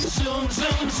Zoom,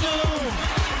 zoom, zoom.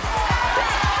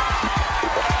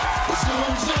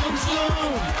 Zoom, zoom,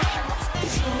 zoom.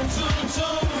 Zoom, zoom,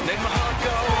 zoom. Make my heart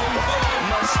go.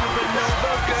 My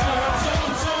supernova girl.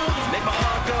 Zoom, zoom, zoom. Make my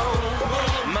heart go.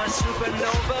 My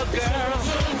supernova girl.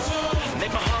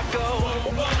 Make my heart go.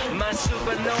 My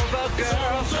supernova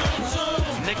girl.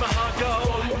 Make my heart go.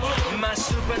 My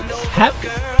supernova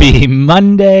girl. Happy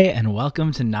Monday and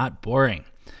welcome to Not Boring.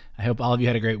 I hope all of you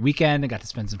had a great weekend and got to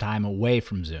spend some time away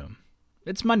from Zoom.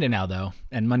 It's Monday now though,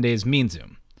 and Mondays mean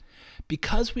Zoom.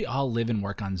 Because we all live and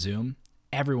work on Zoom,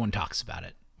 everyone talks about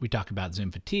it. We talk about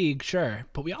Zoom fatigue, sure,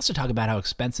 but we also talk about how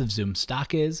expensive Zoom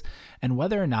stock is and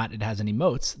whether or not it has any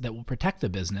moats that will protect the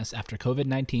business after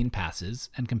COVID-19 passes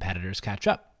and competitors catch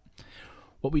up.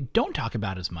 What we don't talk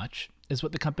about as much is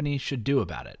what the company should do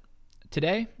about it.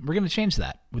 Today, we're going to change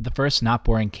that with the first Not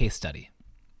Boring case study.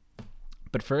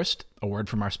 But first, a word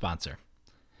from our sponsor.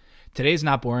 Today's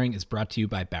Not Boring is brought to you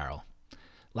by Barrel.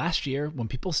 Last year, when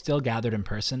people still gathered in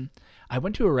person, I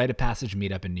went to a Rite of Passage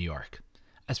meetup in New York.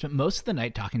 I spent most of the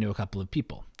night talking to a couple of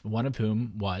people, one of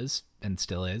whom was, and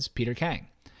still is, Peter Kang.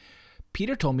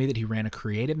 Peter told me that he ran a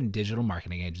creative and digital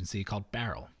marketing agency called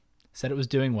Barrel. Said it was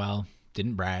doing well,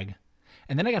 didn't brag.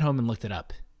 And then I got home and looked it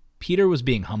up. Peter was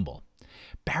being humble.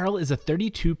 Barrel is a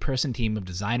 32-person team of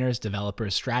designers,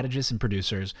 developers, strategists, and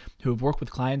producers who have worked with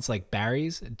clients like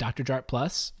Barry's, Dr. Jart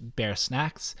Plus, Bear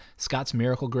Snacks, Scott's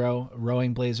Miracle-Gro,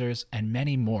 Rowing Blazers, and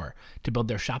many more to build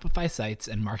their Shopify sites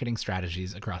and marketing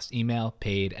strategies across email,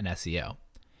 paid, and SEO.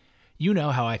 You know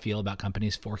how I feel about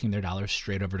companies forking their dollars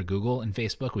straight over to Google and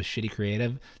Facebook with shitty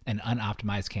creative and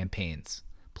unoptimized campaigns.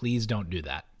 Please don't do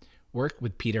that. Work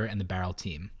with Peter and the Barrel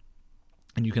team.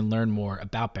 And you can learn more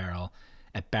about Barrel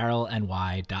at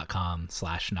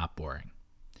barrelny.com/notboring.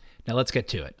 Now let's get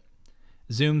to it.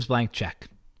 Zoom's blank check.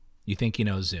 You think you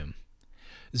know Zoom.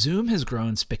 Zoom has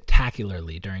grown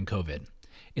spectacularly during COVID.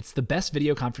 It's the best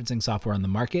video conferencing software on the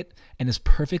market and is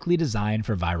perfectly designed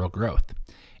for viral growth.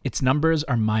 Its numbers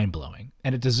are mind-blowing,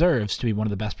 and it deserves to be one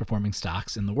of the best performing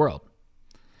stocks in the world.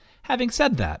 Having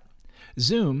said that,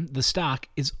 Zoom, the stock,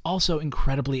 is also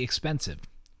incredibly expensive.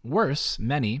 Worse,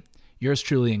 many, yours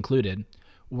truly included,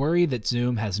 worry that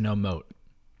Zoom has no moat.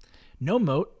 No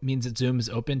moat means that Zoom is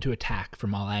open to attack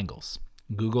from all angles.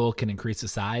 Google can increase the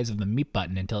size of the Meet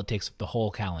button until it takes up the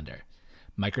whole calendar.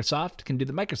 Microsoft can do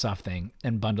the Microsoft thing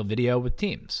and bundle video with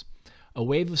Teams. A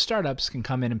wave of startups can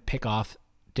come in and pick off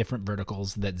different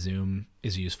verticals that Zoom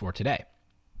is used for today.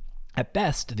 At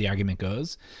best, the argument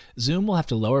goes, Zoom will have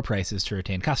to lower prices to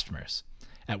retain customers.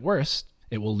 At worst,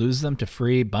 it will lose them to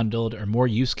free, bundled, or more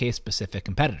use case specific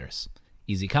competitors.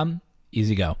 Easy come,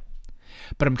 easy go.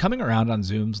 But I'm coming around on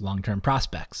Zoom's long-term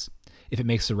prospects, if it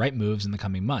makes the right moves in the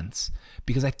coming months,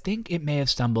 because I think it may have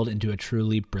stumbled into a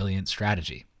truly brilliant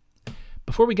strategy.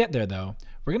 Before we get there, though,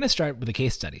 we're going to start with a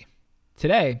case study.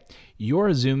 Today,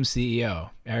 you're Zoom CEO,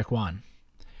 Eric Yuan.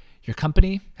 Your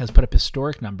company has put up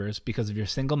historic numbers because of your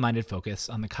single-minded focus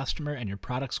on the customer and your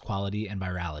product's quality and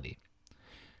virality.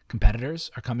 Competitors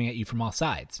are coming at you from all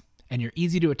sides, and you're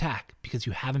easy to attack because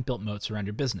you haven't built moats around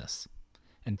your business.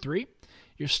 And 3,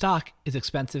 your stock is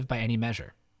expensive by any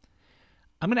measure.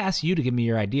 I'm going to ask you to give me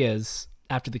your ideas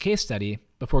after the case study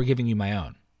before giving you my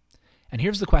own. And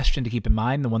here's the question to keep in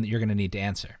mind, the one that you're going to need to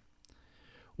answer.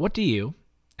 What do you,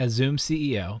 as Zoom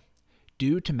CEO,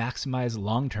 do to maximize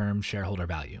long-term shareholder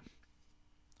value?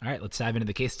 All right, let's dive into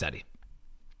the case study.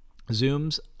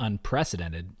 Zoom's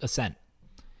unprecedented ascent.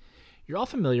 You're all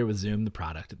familiar with Zoom, the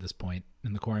product, at this point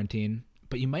in the quarantine,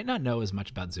 but you might not know as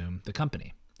much about Zoom, the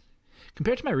company.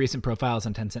 Compared to my recent profiles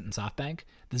on Tencent and SoftBank,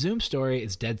 the Zoom story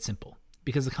is dead simple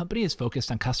because the company is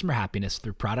focused on customer happiness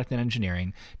through product and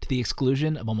engineering to the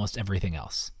exclusion of almost everything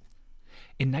else.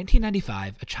 In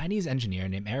 1995, a Chinese engineer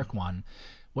named Eric Yuan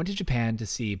went to Japan to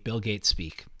see Bill Gates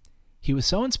speak. He was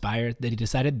so inspired that he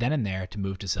decided then and there to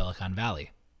move to Silicon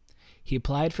Valley. He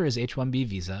applied for his H-1B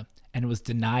visa and was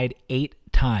denied 8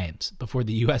 times before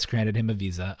the U.S. granted him a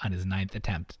visa on his 9th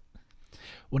attempt.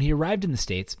 When he arrived in the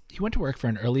States, he went to work for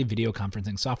an early video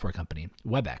conferencing software company,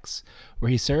 WebEx,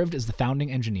 where he served as the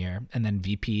founding engineer and then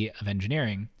VP of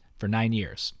engineering for 9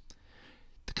 years.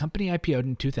 The company IPO'd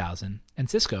in 2000, and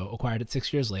Cisco acquired it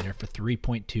 6 years later for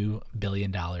 $3.2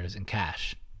 billion in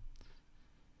cash.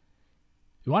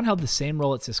 Yuan held the same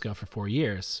role at Cisco for 4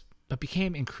 years, but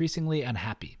became increasingly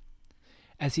unhappy.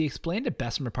 As he explained to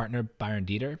Bessemer partner Byron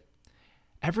Dieter,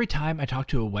 every time I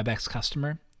talked to a WebEx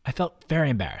customer, I felt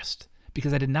very embarrassed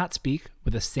because I did not speak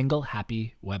with a single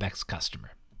happy WebEx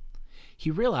customer. He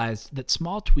realized that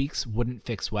small tweaks wouldn't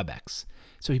fix WebEx,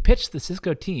 so he pitched the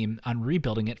Cisco team on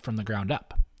rebuilding it from the ground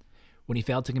up. When he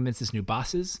failed to convince his new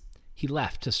bosses, he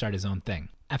left to start his own thing.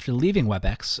 After leaving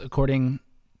WebEx, according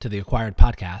to the Acquired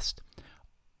podcast,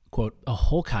 quote, a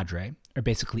whole cadre, or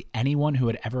basically anyone who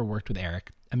had ever worked with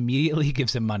Eric, immediately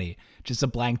gives him money, just a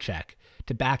blank check,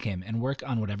 to back him and work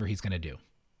on whatever he's going to do.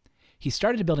 He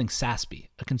started building Saspy,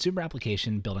 a consumer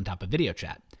application built on top of video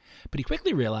chat, but he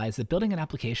quickly realized that building an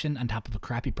application on top of a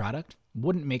crappy product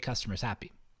wouldn't make customers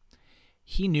happy.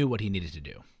 He knew what he needed to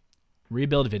do: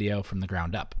 rebuild video from the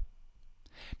ground up.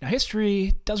 Now,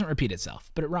 history doesn't repeat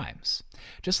itself, but it rhymes.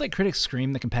 Just like critics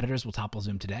scream that competitors will topple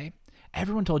Zoom today,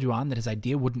 everyone told Yuan that his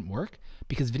idea wouldn't work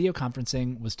because video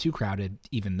conferencing was too crowded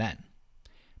even then.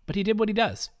 But he did what he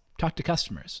does: talk to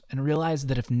customers, and realized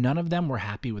that if none of them were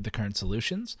happy with the current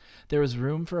solutions, there was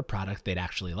room for a product they'd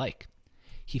actually like.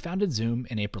 He founded Zoom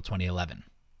in April 2011.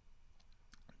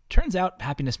 Turns out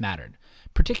happiness mattered,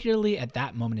 particularly at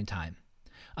that moment in time.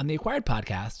 On the Acquired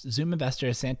podcast, Zoom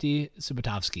investor Santi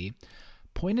Subotovsky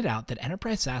pointed out that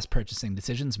enterprise SaaS purchasing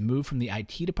decisions move from the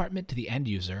IT department to the end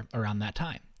user around that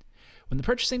time. When the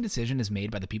purchasing decision is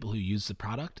made by the people who use the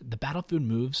product, the battlefield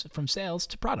moves from sales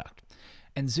to product.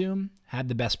 And Zoom had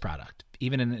the best product,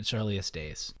 even in its earliest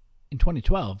days. In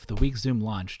 2012, the week Zoom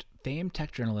launched, famed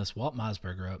tech journalist Walt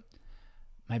Mossberg wrote,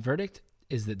 "My verdict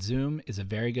is that Zoom is a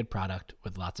very good product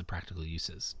with lots of practical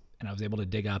uses." And I was able to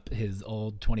dig up his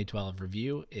old 2012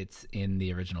 review. It's in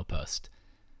the original post.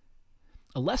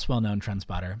 A less well-known trend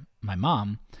spotter, my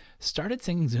mom, started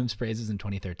singing Zoom's praises in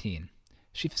 2013.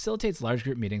 She facilitates large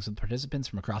group meetings with participants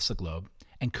from across the globe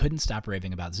and couldn't stop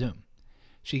raving about Zoom.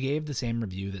 She gave the same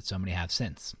review that so many have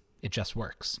since: it just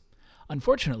works.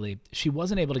 Unfortunately, she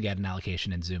wasn't able to get an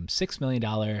allocation in Zoom's $6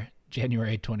 million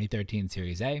January 2013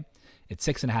 Series A, its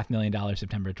 $6.5 million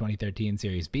September 2013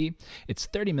 Series B, its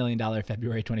 $30 million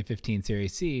February 2015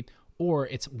 Series C, or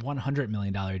its $100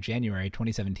 million January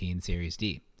 2017 Series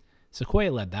D.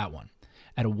 Sequoia led that one,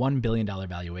 at a $1 billion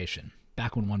valuation,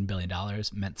 back when $1 billion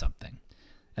meant something.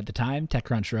 At the time,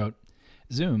 TechCrunch wrote,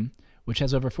 "Zoom, which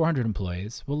has over 400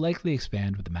 employees, will likely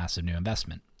expand with a massive new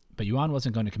investment, but Yuan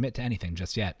wasn't going to commit to anything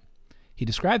just yet. He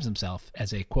describes himself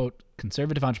as a, quote,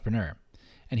 conservative entrepreneur,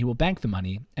 and he will bank the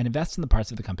money and invest in the parts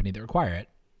of the company that require it,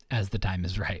 as the time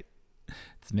is right."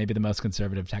 It's maybe the most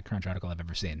conservative TechCrunch article I've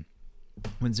ever seen.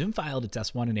 When Zoom filed its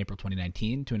S1 in April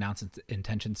 2019 to announce its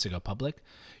intentions to go public,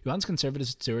 Yuan's conservative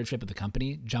stewardship of the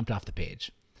company jumped off the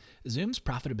page. Zoom's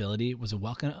profitability was a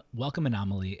welcome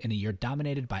anomaly in a year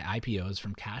dominated by IPOs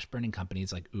from cash-burning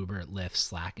companies like Uber, Lyft,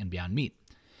 Slack, and Beyond Meat.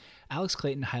 Alex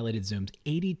Clayton highlighted Zoom's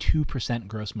 82%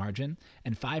 gross margin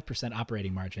and 5%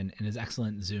 operating margin in his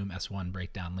excellent Zoom S1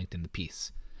 breakdown linked in the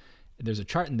piece. There's a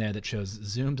chart in there that shows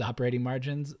Zoom's operating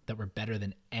margins that were better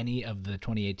than any of the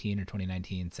 2018 or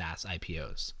 2019 SaaS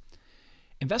IPOs.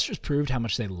 Investors proved how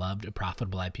much they loved a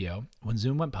profitable IPO when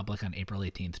Zoom went public on April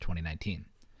 18th, 2019.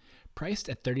 Priced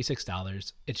at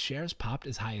 $36, its shares popped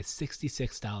as high as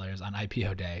 $66 on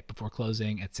IPO day before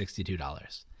closing at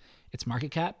 $62. Its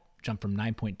market cap jumped from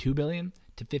 $9.2 billion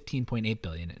to $15.8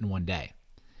 billion in one day.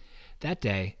 That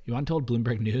day, Yuan told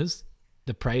Bloomberg News,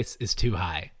 "The price is too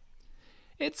high."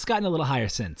 It's gotten a little higher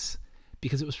since,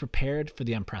 because it was prepared for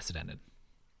the unprecedented.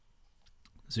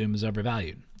 Zoom is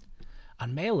overvalued.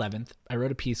 On May 11th, I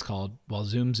wrote a piece called "While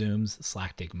Zoom Zooms,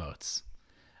 Slack Dig Moats."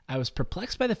 I was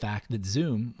perplexed by the fact that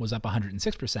Zoom was up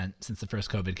 106% since the first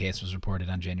COVID case was reported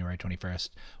on January 21st,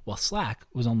 while Slack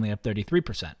was only up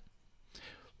 33%.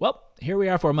 Well, here we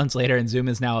are 4 months later, and Zoom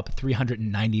is now up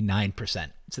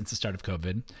 399% since the start of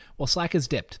COVID, while Slack has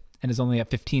dipped and is only up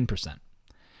 15%.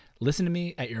 Listen to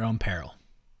me at your own peril.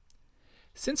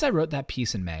 Since I wrote that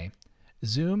piece in May,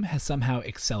 Zoom has somehow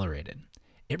accelerated.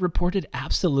 It reported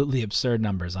absolutely absurd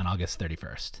numbers on August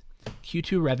 31st.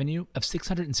 Q2 revenue of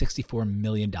 $664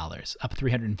 million, up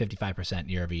 355%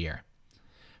 year over year.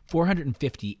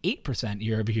 458%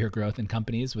 year over year growth in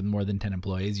companies with more than 10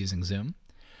 employees using Zoom.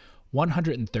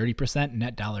 130%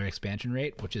 net dollar expansion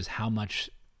rate, which is how much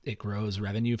it grows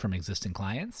revenue from existing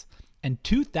clients. And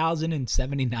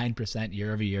 2,079%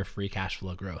 year-over-year free cash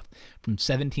flow growth from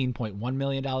 $17.1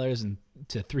 million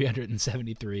to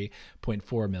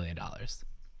 $373.4 million.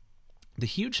 The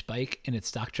huge spike in its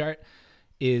stock chart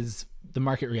is the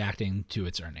market reacting to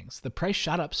its earnings. The price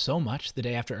shot up so much the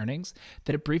day after earnings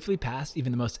that it briefly passed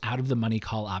even the most out-of-the-money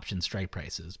call option strike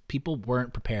prices. People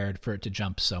weren't prepared for it to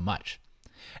jump so much.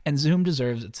 And Zoom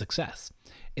deserves its success.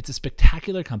 It's a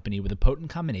spectacular company with a potent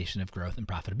combination of growth and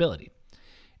profitability.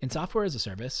 In software as a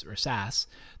service, or SaaS,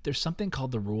 there's something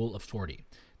called the Rule of 40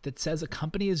 that says a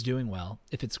company is doing well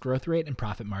if its growth rate and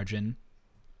profit margin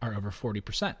are over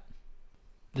 40%.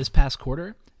 This past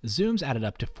quarter, Zoom's added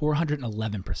up to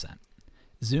 411%.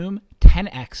 Zoom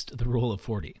 10x'd the Rule of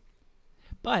 40.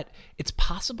 but it's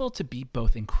possible to be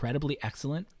both incredibly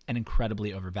excellent and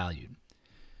incredibly overvalued.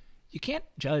 You can't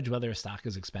judge whether a stock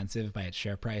is expensive by its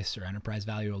share price or enterprise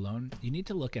value alone. You need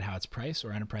to look at how its price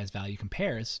or enterprise value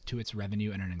compares to its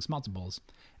revenue and earnings multiples,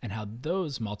 and how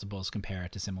those multiples compare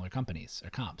to similar companies or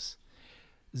comps.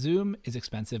 Zoom is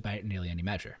expensive by nearly any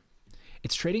measure.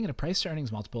 It's trading at a price to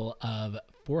earnings multiple of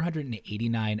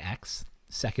 489x,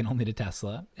 second only to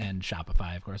Tesla and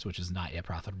Shopify, of course, which is not yet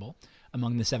profitable,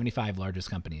 among the 75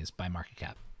 largest companies by market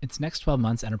cap. Its next 12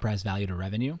 months enterprise value to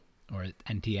revenue, or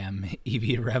NTM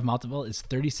EV to rev multiple, is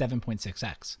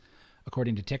 37.6x.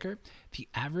 According to Ticker, the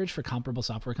average for comparable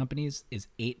software companies is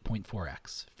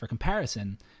 8.4x. For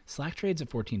comparison, Slack trades at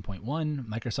 14.1,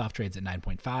 Microsoft trades at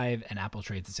 9.5, and Apple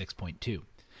trades at 6.2.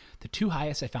 The two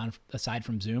highest I found aside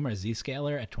from Zoom are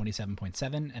Zscaler at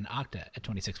 27.7 and Okta at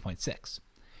 26.6.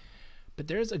 But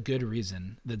there is a good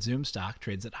reason that Zoom stock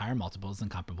trades at higher multiples than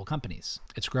comparable companies.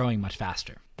 It's growing much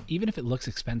faster. Even if it looks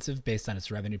expensive based on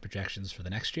its revenue projections for the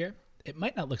next year, it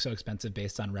might not look so expensive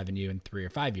based on revenue in 3 or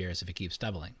 5 years if it keeps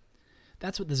doubling.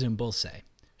 That's what the Zoom bulls say.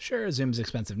 Sure, Zoom's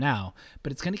expensive now,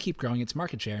 but it's going to keep growing its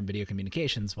market share in video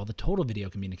communications while the total video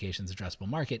communications addressable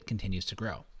market continues to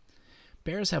grow.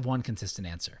 Bears have one consistent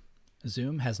answer.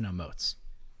 Zoom has no moats.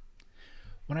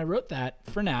 When I wrote that,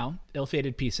 for now,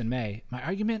 ill-fated piece in May, my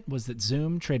argument was that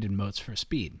Zoom traded moats for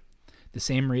speed. The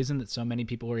same reason that so many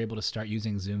people were able to start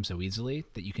using Zoom so easily,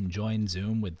 that you can join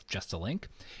Zoom with just a link,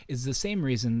 is the same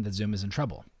reason that Zoom is in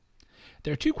trouble.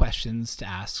 There are 2 questions to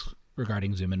ask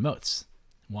regarding Zoom and moats.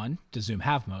 1, does Zoom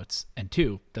have moats? And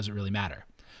 2, does it really matter?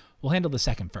 We'll handle the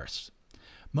second first.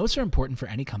 Moats are important for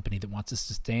any company that wants to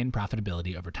sustain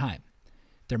profitability over time.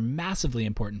 They're massively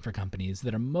important for companies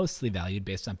that are mostly valued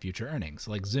based on future earnings,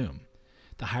 like Zoom.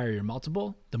 The higher your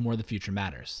multiple, the more the future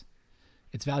matters.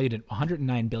 It's valued at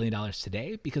 $109 billion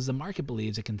today because the market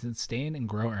believes it can sustain and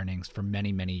grow earnings for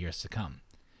many, many years to come.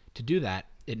 To do that,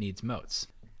 it needs moats.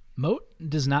 Moat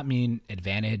does not mean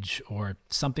advantage or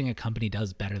something a company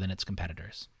does better than its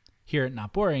competitors. Here at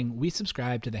Not Boring, we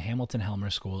subscribe to the Hamilton-Helmer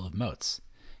School of Moats.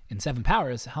 In 7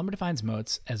 Powers, Helmer defines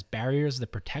moats as barriers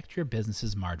that protect your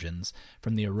business's margins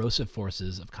from the erosive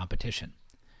forces of competition.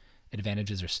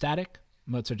 Advantages are static,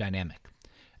 moats are dynamic.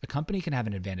 A company can have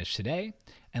an advantage today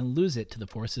and lose it to the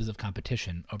forces of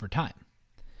competition over time.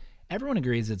 Everyone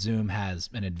agrees that Zoom has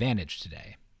an advantage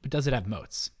today, but does it have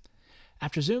moats?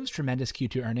 After Zoom's tremendous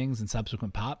Q2 earnings and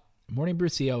subsequent pop, Morning Brew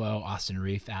COO Austin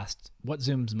Reef asked what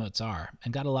Zoom's moats are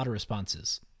and got a lot of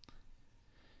responses.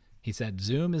 He said,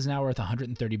 Zoom is now worth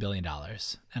 $130 billion,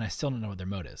 and I still don't know what their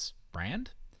moat is. Brand?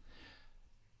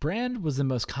 Brand was the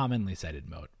most commonly cited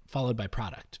moat, followed by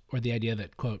product, or the idea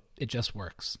that, quote, it just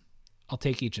works. I'll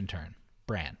take each in turn.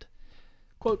 Brand.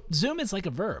 Quote, Zoom is like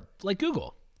a verb, like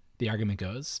Google. The argument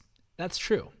goes, that's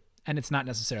true, and it's not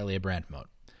necessarily a brand moat.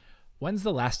 When's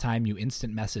the last time you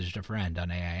instant messaged a friend on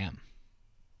AIM?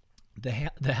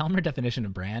 The Helmer definition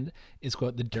of brand is,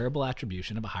 quote, the durable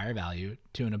attribution of a higher value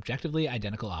to an objectively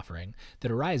identical offering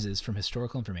that arises from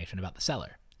historical information about the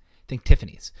seller. Think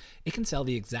Tiffany's. It can sell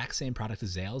the exact same product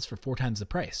as Zales for 4 times the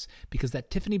price because that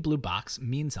Tiffany blue box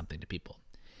means something to people.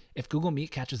 If Google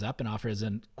Meet catches up and offers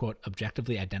an, quote,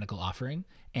 objectively identical offering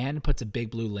and puts a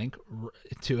big blue link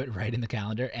to it right in the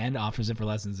calendar and offers it for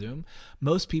less than Zoom,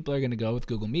 most people are going to go with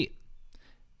Google Meet.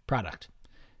 Product.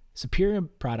 Superior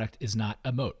product is not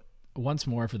a moat. Once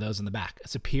more for those in the back, a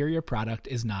superior product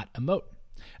is not a moat.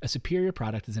 A superior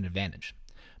product is an advantage.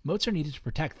 Moats are needed to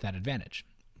protect that advantage.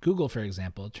 Google, for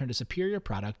example, turned a superior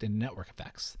product into network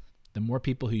effects. The more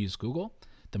people who use Google,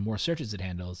 the more searches it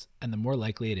handles, and the more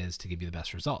likely it is to give you the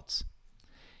best results.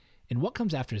 In What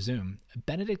Comes After Zoom,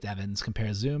 Benedict Evans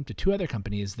compares Zoom to 2 other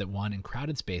companies that won in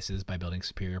crowded spaces by building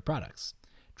superior products,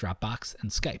 Dropbox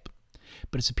and Skype.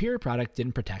 But a superior product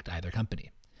didn't protect either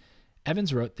company.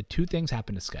 Evans wrote that 2 things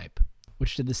happened to Skype,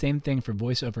 which did the same thing for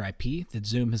voice over IP that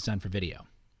Zoom has done for video.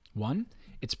 1,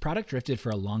 its product drifted for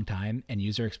a long time and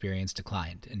user experience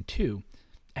declined. And 2,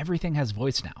 everything has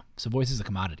voice now, so voice is a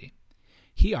commodity.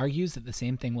 He argues that the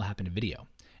same thing will happen to video,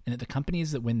 and that the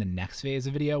companies that win the next phase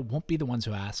of video won't be the ones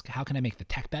who ask, how can I make the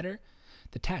tech better?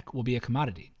 The tech will be a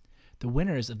commodity. The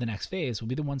winners of the next phase will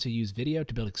be the ones who use video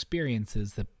to build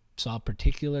experiences that solve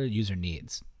particular user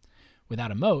needs.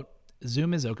 Without a moat,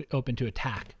 Zoom is open to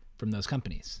attack from those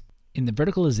companies. In the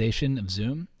verticalization of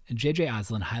Zoom, JJ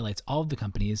Oslin highlights all of the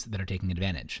companies that are taking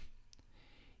advantage.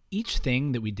 Each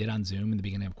thing that we did on Zoom in the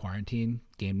beginning of quarantine,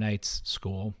 game nights,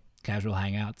 school, casual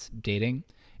hangouts, dating,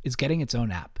 is getting its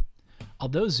own app.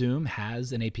 Although Zoom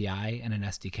has an API and an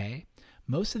SDK,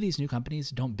 most of these new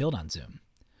companies don't build on Zoom.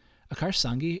 Akash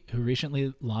Sanghi, who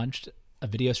recently launched a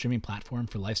video streaming platform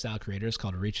for lifestyle creators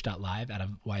called Reach.live out of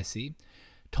YC,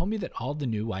 told me that all the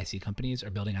new YC companies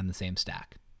are building on the same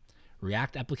stack.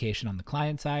 React application on the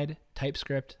client side,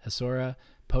 TypeScript, Hasura,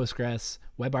 Postgres,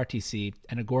 WebRTC,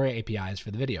 and Agora APIs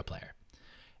for the video player.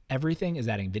 Everything is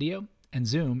adding video, and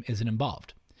Zoom isn't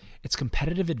involved. Its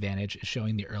competitive advantage is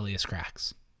showing the earliest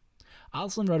cracks.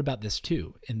 Osland wrote about this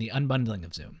too in The Unbundling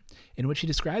of Zoom, in which he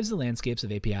describes the landscapes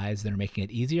of APIs that are making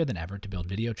it easier than ever to build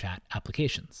video chat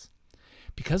applications.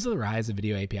 Because of the rise of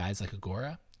video APIs like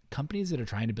Agora, companies that are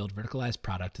trying to build verticalized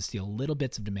product to steal little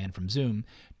bits of demand from Zoom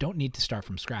don't need to start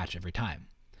from scratch every time.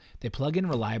 They plug in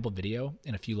reliable video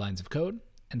in a few lines of code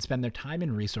and spend their time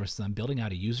and resources on building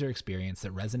out a user experience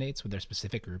that resonates with their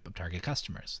specific group of target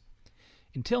customers.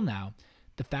 Until now,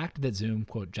 the fact that Zoom,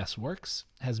 quote, just works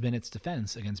has been its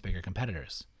defense against bigger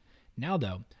competitors. Now,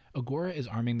 though, Agora is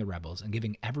arming the rebels and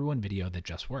giving everyone video that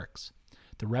just works.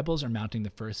 The rebels are mounting the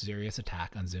first serious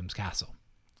attack on Zoom's castle.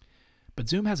 But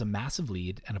Zoom has a massive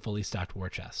lead and a fully stocked war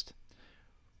chest.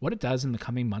 What it does in the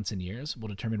coming months and years will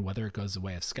determine whether it goes the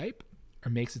way of Skype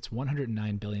or makes its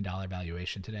 $109 billion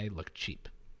valuation today look cheap.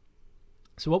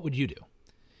 So what would you do?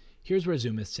 Here's where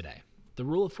Zoom is today. The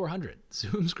rule of 400.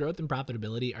 Zoom's growth and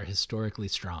profitability are historically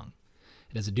strong.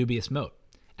 It has a dubious moat.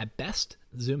 At best,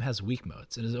 Zoom has weak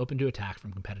moats and is open to attack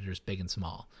from competitors big and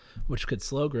small, which could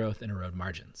slow growth and erode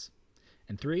margins.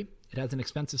 And 3, it has an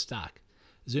expensive stock.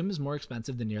 Zoom is more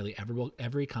expensive than nearly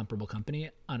every comparable company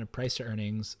on a price to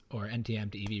earnings or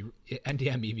NTM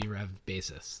EV rev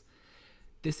basis.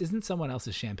 This isn't someone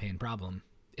else's champagne problem.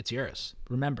 It's yours.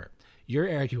 Remember, you're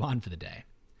Eric Yuan for the day.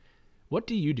 What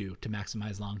do you do to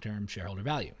maximize long-term shareholder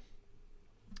value?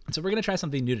 And so we're going to try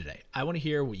something new today. I want to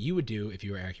hear what you would do if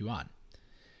you were Eric Yuan.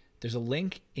 There's a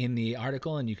link in the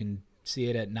article, and you can see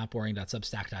it at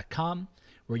notboring.substack.com,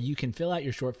 where you can fill out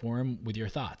your short form with your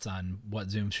thoughts on what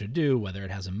Zoom should do, whether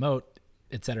it has a moat,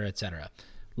 et cetera, et cetera.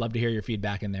 Love to hear your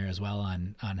feedback in there as well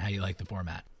on how you like the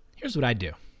format. Here's what I'd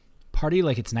do. Party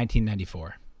like it's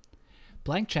 1994.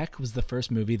 Blank Check was the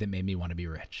first movie that made me want to be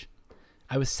rich.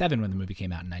 I was 7 when the movie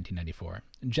came out in 1994,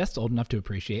 and just old enough to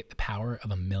appreciate the power of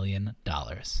 $1 million.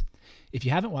 If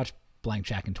you haven't watched Blank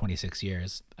Check in 26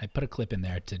 years, I put a clip in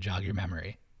there to jog your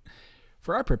memory.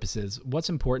 For our purposes, what's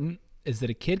important is that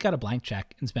a kid got a blank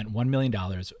check and spent $1 million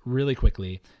really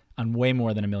quickly on way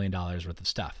more than $1 million worth of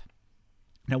stuff.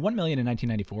 Now, $1 million in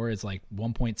 1994 is like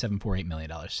 $1.748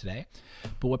 million today,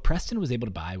 but what Preston was able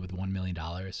to buy with $1 million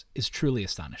is truly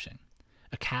astonishing.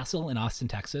 A castle in Austin,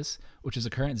 Texas, which is a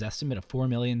current estimate of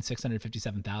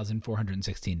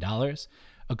 $4,657,416,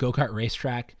 a go-kart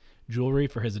racetrack, jewelry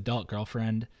for his adult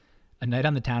girlfriend, a night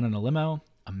on the town in a limo,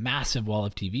 a massive wall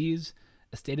of TVs,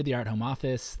 a state-of-the-art home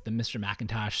office, the Mr.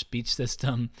 Macintosh speech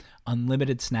system,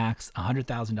 unlimited snacks, a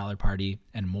 $100,000 party,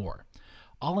 and more.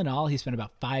 All in all, he spent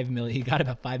about $5 million. He got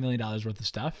about $5 million worth of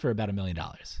stuff for about $1 million.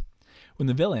 When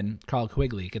the villain, Carl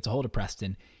Quigley, gets a hold of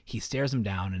Preston, he stares him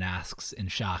down and asks in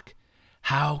shock,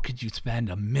 "How could you spend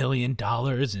 $1 million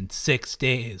in 6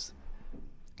 days?"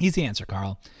 Easy answer,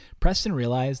 Carl. Preston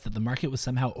realized that the market was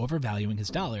somehow overvaluing his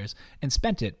dollars and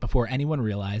spent it before anyone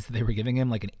realized that they were giving him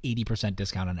like an 80%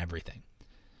 discount on everything.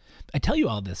 I tell you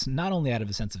all this not only out of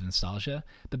a sense of nostalgia,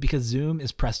 but because Zoom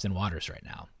is Preston Waters right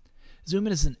now. Zoom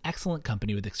is an excellent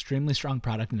company with extremely strong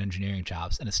product and engineering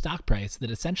chops and a stock price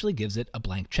that essentially gives it a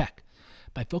blank check.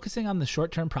 By focusing on the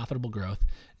short-term profitable growth,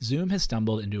 Zoom has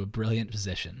stumbled into a brilliant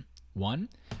position. 1,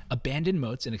 abandon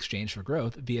moats in exchange for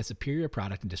growth via superior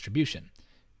product and distribution.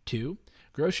 2,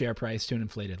 grow share price to an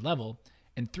inflated level.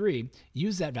 And 3,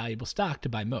 use that valuable stock to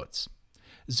buy moats.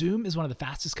 Zoom is one of the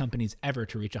fastest companies ever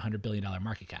to reach a $100 billion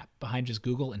market cap, behind just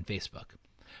Google and Facebook.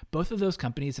 Both of those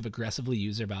companies have aggressively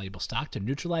used their valuable stock to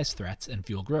neutralize threats and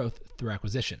fuel growth through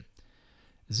acquisition.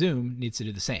 Zoom needs to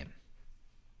do the same.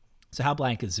 So how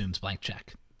blank is Zoom's blank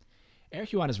check?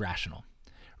 Eric Yuan is rational.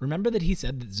 Remember that he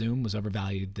said that Zoom was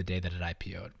overvalued the day that it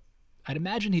IPO'd. I'd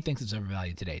imagine he thinks it's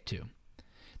overvalued today too.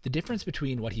 The difference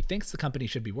between what he thinks the company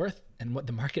should be worth and what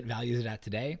the market values it at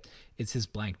today is his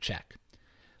blank check.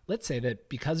 Let's say that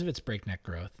because of its breakneck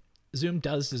growth, Zoom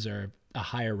does deserve a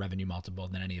higher revenue multiple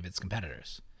than any of its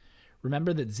competitors.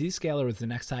 Remember that Zscaler was the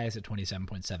next highest at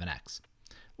 27.7x.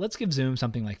 Let's give Zoom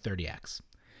something like 30x.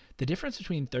 The difference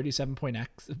between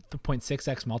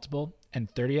 37.6x multiple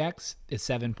and 30x is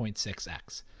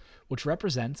 7.6x, which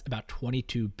represents about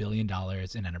 $22 billion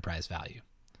in enterprise value.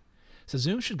 So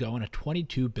Zoom should go on a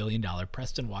 $22 billion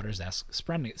Preston Waters-esque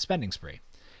spending spree.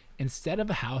 Instead of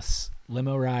a house,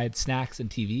 limo ride, snacks, and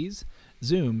TVs,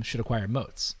 Zoom should acquire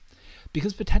moats.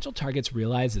 Because potential targets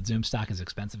realize that Zoom stock is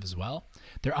expensive as well,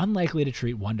 they're unlikely to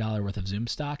treat $1 worth of Zoom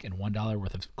stock and $1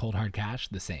 worth of cold hard cash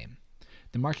the same.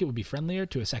 The market would be friendlier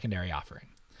to a secondary offering.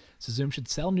 So Zoom should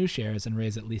sell new shares and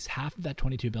raise at least half of that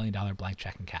 $22 billion blank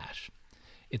check in cash.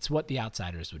 It's what the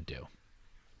outsiders would do.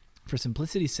 For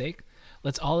simplicity's sake,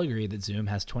 let's all agree that Zoom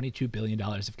has $22 billion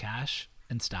of cash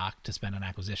and stock to spend on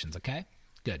acquisitions, okay?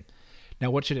 Good. Now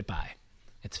what should it buy?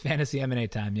 It's fantasy M&A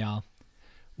time, y'all.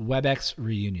 WebEx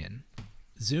reunion.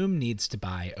 Zoom needs to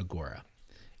buy Agora.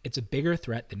 It's a bigger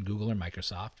threat than Google or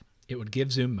Microsoft. It would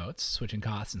give Zoom moats, switching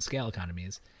costs and scale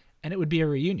economies, and it would be a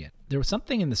reunion. There was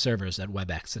something in the servers at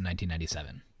WebEx in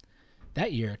 1997.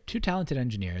 That year, 2 talented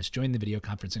engineers joined the video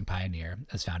conferencing pioneer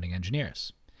as founding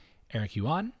engineers. Eric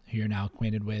Yuan, who you're now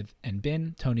acquainted with, and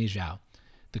Bin-Tony Zhao,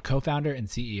 the co-founder and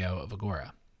CEO of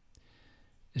Agora.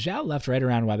 Zhao left right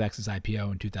around WebEx's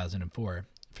IPO in 2004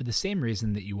 for the same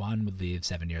reason that Yuan would leave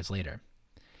 7 years later.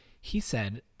 He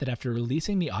said that after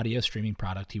releasing the audio streaming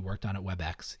product he worked on at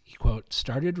WebEx, he, quote,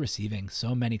 started receiving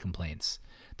so many complaints.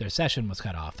 Their session was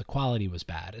cut off, the quality was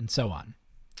bad, and so on.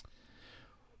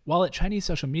 While at Chinese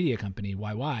social media company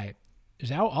YY,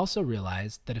 Zhao also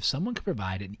realized that if someone could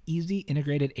provide an easy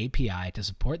integrated API to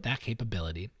support that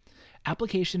capability,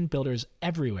 application builders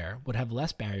everywhere would have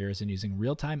less barriers in using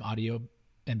real-time audio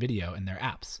and video in their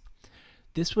apps.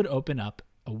 This would open up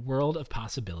a world of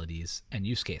possibilities and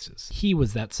use cases. He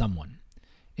was that someone.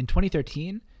 In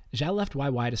 2013, Zhao left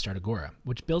YY to start Agora,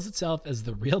 which bills itself as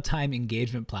the Real-Time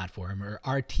Engagement Platform, or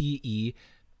RTE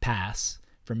PaaS,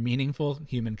 for meaningful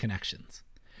human connections.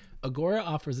 Agora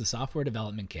offers a software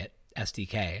development kit,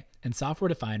 SDK, and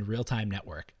software-defined real-time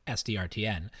network,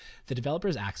 SDRTN, that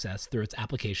developers access through its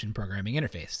application programming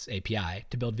interface, API,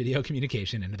 to build video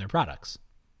communication into their products.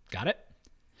 Got it?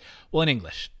 Well, in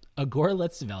English, Agora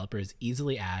lets developers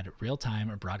easily add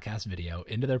real-time or broadcast video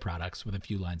into their products with a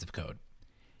few lines of code.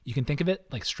 You can think of it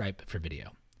like Stripe for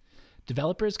video.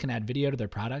 Developers can add video to their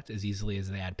product as easily as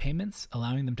they add payments,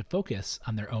 allowing them to focus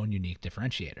on their own unique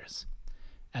differentiators.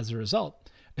 As a result,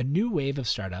 a new wave of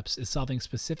startups is solving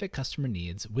specific customer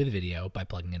needs with video by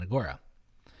plugging in Agora.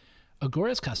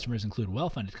 Agora's customers include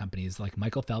well-funded companies like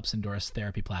Michael Phelps-endorsed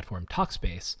therapy platform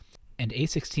Talkspace and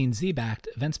A16Z-backed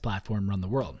events platform Run the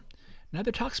World.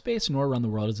 Neither Talkspace nor Run the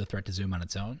World is a threat to Zoom on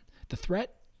its own. The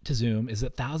threat to Zoom is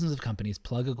that thousands of companies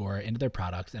plug Agora into their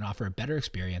product and offer a better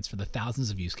experience for the thousands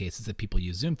of use cases that people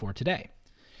use Zoom for today.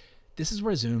 This is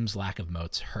where Zoom's lack of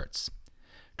moats hurts.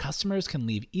 Customers can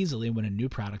leave easily when a new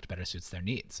product better suits their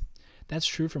needs. That's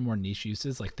true for more niche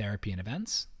uses like therapy and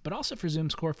events, but also for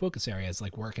Zoom's core focus areas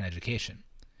like work and education.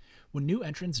 When new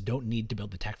entrants don't need to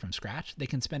build the tech from scratch, they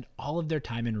can spend all of their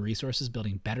time and resources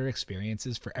building better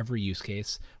experiences for every use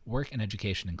case, work and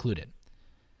education included.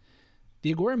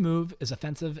 The Agora move is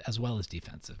offensive as well as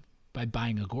defensive. By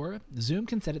buying Agora, Zoom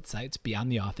can set its sights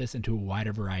beyond the office into a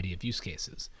wider variety of use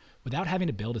cases, without having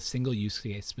to build a single use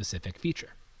case specific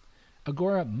feature.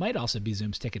 Agora might also be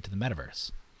Zoom's ticket to the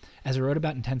metaverse. As I wrote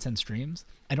about in Tencent Streams,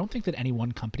 I don't think that any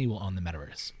one company will own the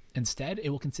metaverse. Instead, it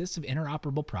will consist of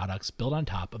interoperable products built on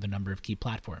top of a number of key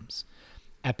platforms.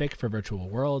 Epic for virtual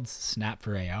worlds, Snap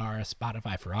for AR,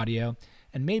 Spotify for audio,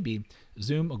 and maybe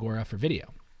Zoom Agora for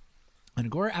video. An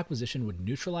Agora acquisition would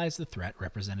neutralize the threat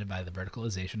represented by the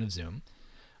verticalization of Zoom,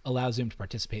 allow Zoom to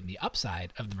participate in the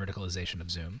upside of the verticalization of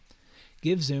Zoom,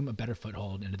 give Zoom a better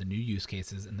foothold into the new use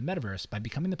cases in the metaverse by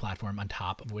becoming the platform on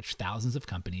top of which thousands of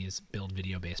companies build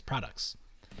video-based products.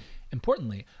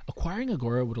 Importantly, acquiring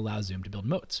Agora would allow Zoom to build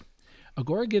moats.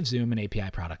 Agora gives Zoom an API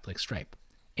product like Stripe.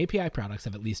 API products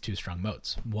have at least 2 strong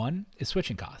moats. One is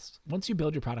switching costs. Once you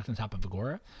build your product on top of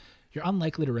Agora, you're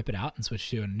unlikely to rip it out and switch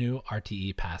to a new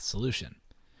RTE PaaS solution.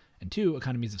 And 2,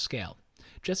 economies of scale.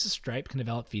 Just as Stripe can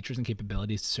develop features and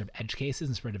capabilities to serve edge cases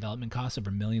and spread development costs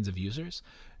over millions of users,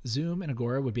 Zoom and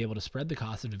Agora would be able to spread the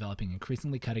cost of developing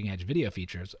increasingly cutting-edge video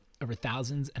features over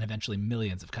thousands and eventually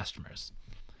millions of customers.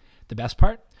 The best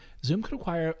part? Zoom could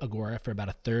acquire Agora for about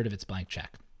a third of its blank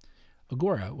check.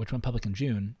 Agora, which went public in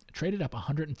June, traded up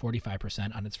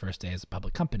 145% on its first day as a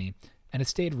public company and has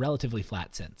stayed relatively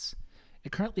flat since.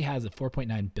 It currently has a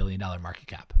 $4.9 billion market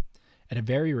cap. At a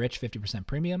very rich 50%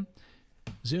 premium,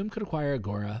 Zoom could acquire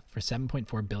Agora for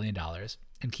 $7.4 billion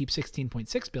and keep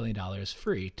 $16.6 billion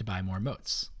free to buy more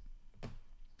moats.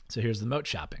 So here's the moat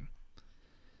shopping.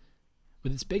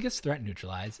 With its biggest threat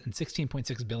neutralized and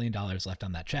 $16.6 billion left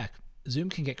on that check, Zoom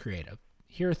can get creative.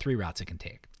 Here are 3 routes it can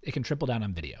take. It can triple down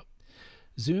on video.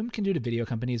 Zoom can do to video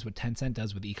companies what Tencent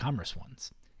does with e-commerce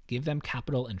ones. Give them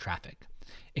capital and traffic.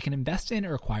 It can invest in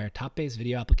or acquire top-based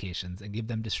video applications and give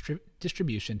them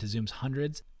distribution to Zoom's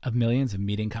hundreds of millions of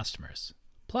meeting customers.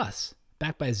 Plus,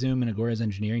 backed by Zoom and Agora's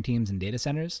engineering teams and data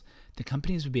centers, the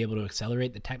companies would be able to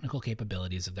accelerate the technical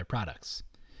capabilities of their products.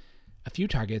 A few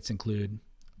targets include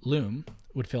Loom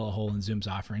would fill a hole in Zoom's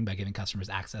offering by giving customers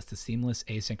access to seamless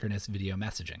asynchronous video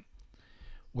messaging.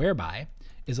 Whereby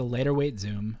is a lighter weight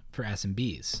Zoom for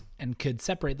SMBs and could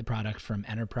separate the product from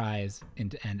enterprise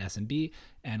and SMB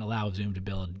and allow Zoom to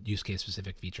build use case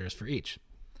specific features for each.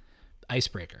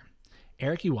 Icebreaker.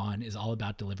 Eric Yuan is all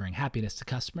about delivering happiness to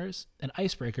customers, and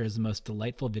Icebreaker is the most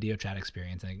delightful video chat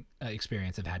experience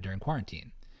I've had during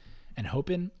quarantine. And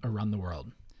Hopin or Run the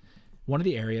World. One of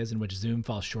the areas in which Zoom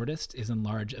falls shortest is in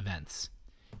large events.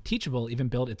 Teachable even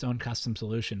built its own custom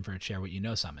solution for its Share What You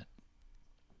Know summit.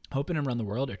 Hopin and Run the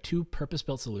World are two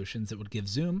purpose-built solutions that would give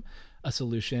Zoom a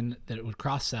solution that it would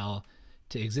cross-sell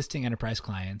to existing enterprise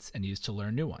clients and use to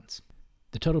learn new ones.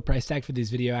 The total price tag for these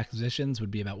video acquisitions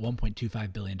would be about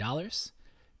 $1.25 billion.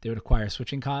 They would acquire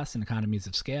switching costs and economies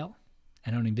of scale,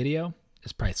 and owning video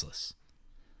is priceless.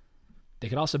 They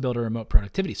could also build a remote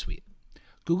productivity suite.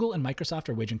 Google and Microsoft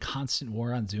are waging constant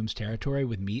war on Zoom's territory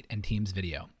with Meet and Teams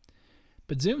video.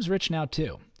 But Zoom's rich now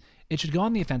too. It should go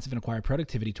on the offensive and acquire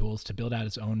productivity tools to build out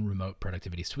its own remote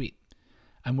productivity suite.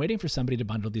 I'm waiting for somebody to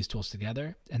bundle these tools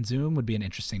together, and Zoom would be an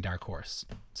interesting dark horse.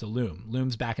 So Loom.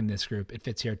 Loom's back in this group. It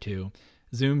fits here too.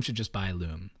 Zoom should just buy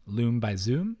Loom. Loom by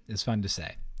Zoom is fun to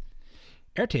say.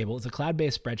 Airtable is a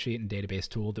cloud-based spreadsheet and database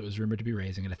tool that was rumored to be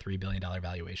raising at a $3 billion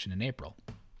valuation in April.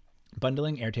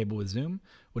 Bundling Airtable with Zoom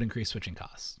would increase switching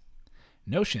costs.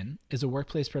 Notion is a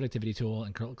workplace productivity tool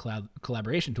and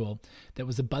collaboration tool that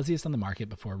was the buzziest on the market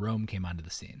before Roam came onto the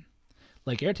scene.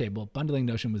 Like Airtable, bundling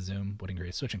Notion with Zoom would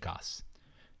increase switching costs.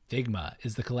 Figma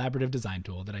is the collaborative design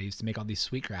tool that I use to make all these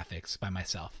sweet graphics by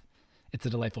myself. It's a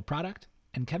delightful product,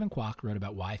 and Kevin Kwok wrote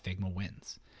about why Figma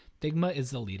wins. Figma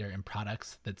is the leader in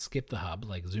products that skip the hub,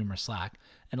 like Zoom or Slack,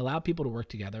 and allow people to work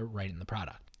together right in the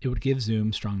product. It would give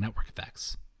Zoom strong network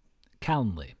effects.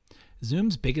 Calendly.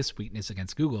 Zoom's biggest weakness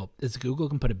against Google is Google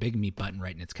can put a big meat button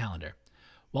right in its calendar.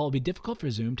 While it will be difficult for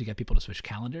Zoom to get people to switch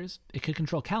calendars, it could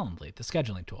control Calendly, the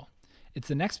scheduling tool. It's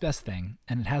the next best thing,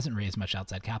 and it hasn't raised much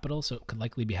outside capital, so it could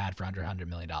likely be had for under $100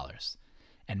 million.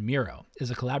 And Miro is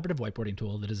a collaborative whiteboarding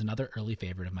tool that is another early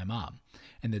favorite of my mom,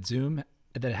 and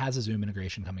that has a Zoom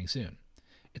integration coming soon.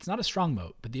 It's not a strong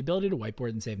moat, but the ability to whiteboard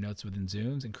and save notes within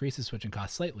Zooms increases switching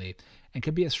costs slightly and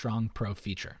could be a strong pro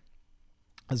feature.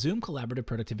 A Zoom collaborative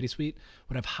productivity suite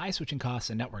would have high switching costs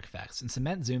and network effects and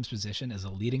cement Zoom's position as a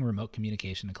leading remote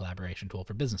communication and collaboration tool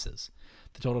for businesses.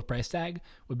 The total price tag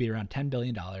would be around $10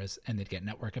 billion, and they'd get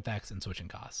network effects and switching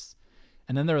costs.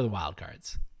 And then there are the wild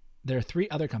cards. There are 3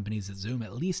 other companies that Zoom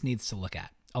at least needs to look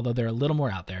at, although they're a little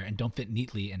more out there and don't fit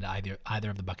neatly into either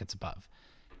of the buckets above.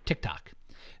 TikTok.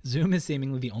 Zoom is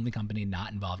seemingly the only company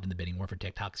not involved in the bidding war for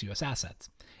TikTok's US assets.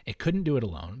 It couldn't do it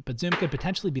alone, but Zoom could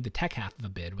potentially be the tech half of a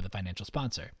bid with a financial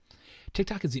sponsor.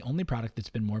 TikTok is the only product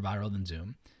that's been more viral than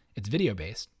Zoom. It's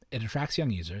video-based, it attracts young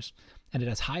users, and it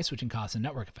has high switching costs and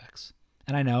network effects.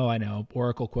 And I know,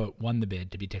 Oracle, quote, won the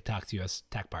bid to be TikTok's US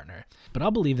tech partner. But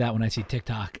I'll believe that when I see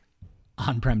TikTok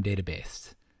on-prem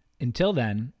database. Until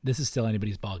then, this is still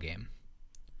anybody's ballgame.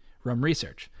 Roam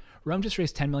Research. Roam just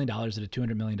raised $10 million at a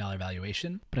 $200 million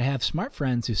valuation, but I have smart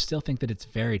friends who still think that it's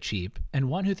very cheap, and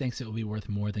one who thinks it will be worth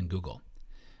more than Google.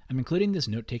 I'm including this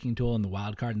note-taking tool in the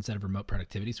wildcard instead of remote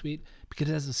productivity suite because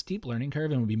it has a steep learning curve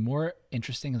and will be more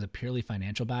interesting as a purely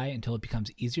financial buy until it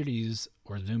becomes easier to use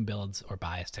or Zoom builds or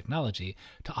buys technology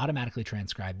to automatically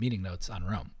transcribe meeting notes on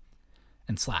Roam.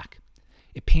 And Slack.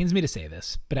 It pains me to say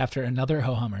this, but after another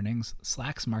ho-hum earnings,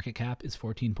 Slack's market cap is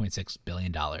 $14.6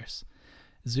 billion.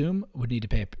 Zoom would need to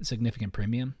pay a significant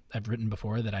premium. I've written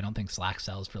before that I don't think Slack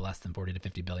sells for less than $40 to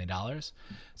 $50 billion,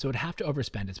 so it would have to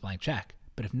overspend its blank check.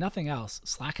 But if nothing else,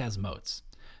 Slack has moats.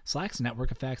 Slack's network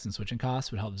effects and switching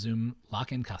costs would help Zoom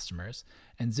lock in customers,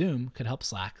 and Zoom could help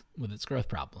Slack with its growth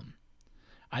problem.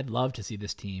 I'd love to see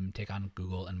this team take on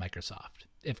Google and Microsoft,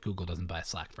 if Google doesn't buy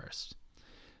Slack first.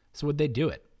 So would they do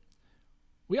it?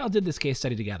 We all did this case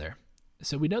study together,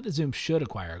 so we know that Zoom should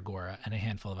acquire Agora and a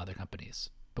handful of other companies.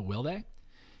 But will they?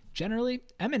 Generally,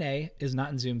 M&A is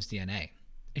not in Zoom's DNA.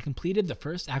 It completed the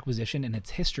first acquisition in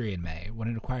its history in May when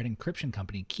it acquired encryption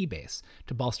company Keybase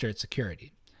to bolster its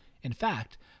security. In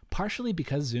fact, partially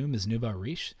because Zoom is nouveau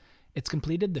riche, it's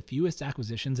completed the fewest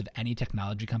acquisitions of any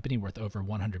technology company worth over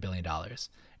 $100 billion,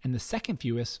 and the second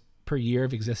fewest per year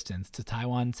of existence to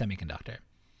Taiwan Semiconductor.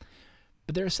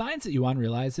 But there are signs that Yuan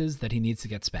realizes that he needs to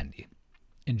get spendy.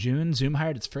 In June, Zoom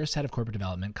hired its first head of corporate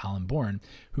development, Colin Bourne,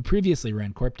 who previously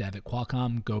ran corp dev at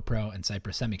Qualcomm, GoPro, and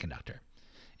Cypress Semiconductor.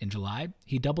 In July,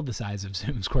 he doubled the size of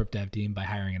Zoom's corp dev team by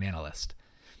hiring an analyst.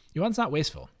 Yuan's not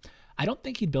wasteful. I don't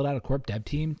think he'd build out a corp dev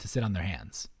team to sit on their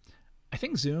hands. I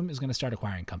think Zoom is going to start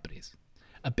acquiring companies.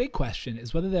 A big question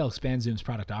is whether they'll expand Zoom's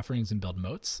product offerings and build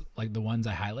moats, like the ones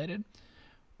I highlighted,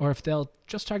 or if they'll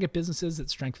just target businesses that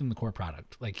strengthen the core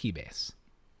product, like Keybase.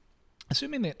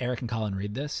 Assuming that Eric and Colin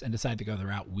read this and decide to go the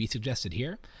route we suggested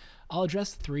here, I'll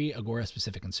address 3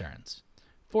 Agora-specific concerns.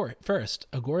 First,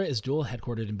 Agora is dual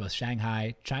headquartered in both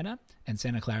Shanghai, China, and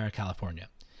Santa Clara, California.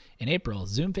 In April,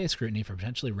 Zoom faced scrutiny for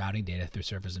potentially routing data through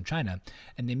servers in China,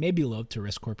 and they may be loath to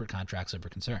risk corporate contracts over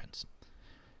concerns.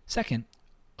 Second,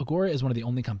 Agora is one of the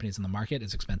only companies in the market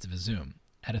as expensive as Zoom,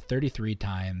 at a 33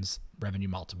 times revenue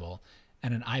multiple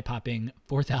and an eye-popping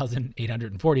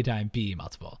 4,840 times PE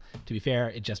multiple. To be fair,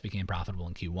 it just became profitable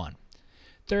in Q1.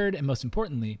 Third, and most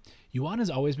importantly, Yuan has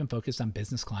always been focused on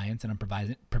business clients and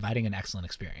on providing an excellent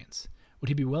experience. Would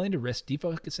he be willing to risk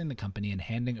defocusing the company and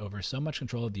handing over so much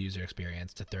control of the user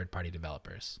experience to third-party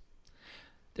developers?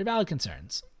 They're valid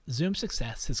concerns. Zoom's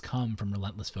success has come from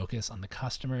relentless focus on the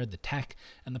customer, the tech,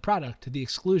 and the product to the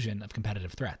exclusion of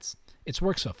competitive threats. It's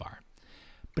worked so far.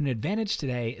 But an advantage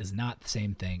today is not the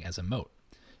same thing as a moat.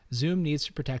 Zoom needs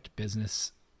to protect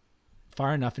business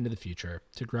far enough into the future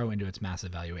to grow into its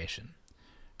massive valuation.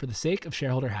 For the sake of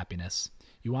shareholder happiness,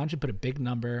 Yuan should put a big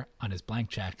number on his blank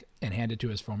check and hand it to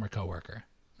his former coworker,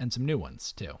 and some new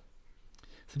ones too.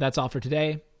 So that's all for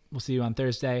today. We'll see you on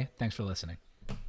Thursday. Thanks for listening.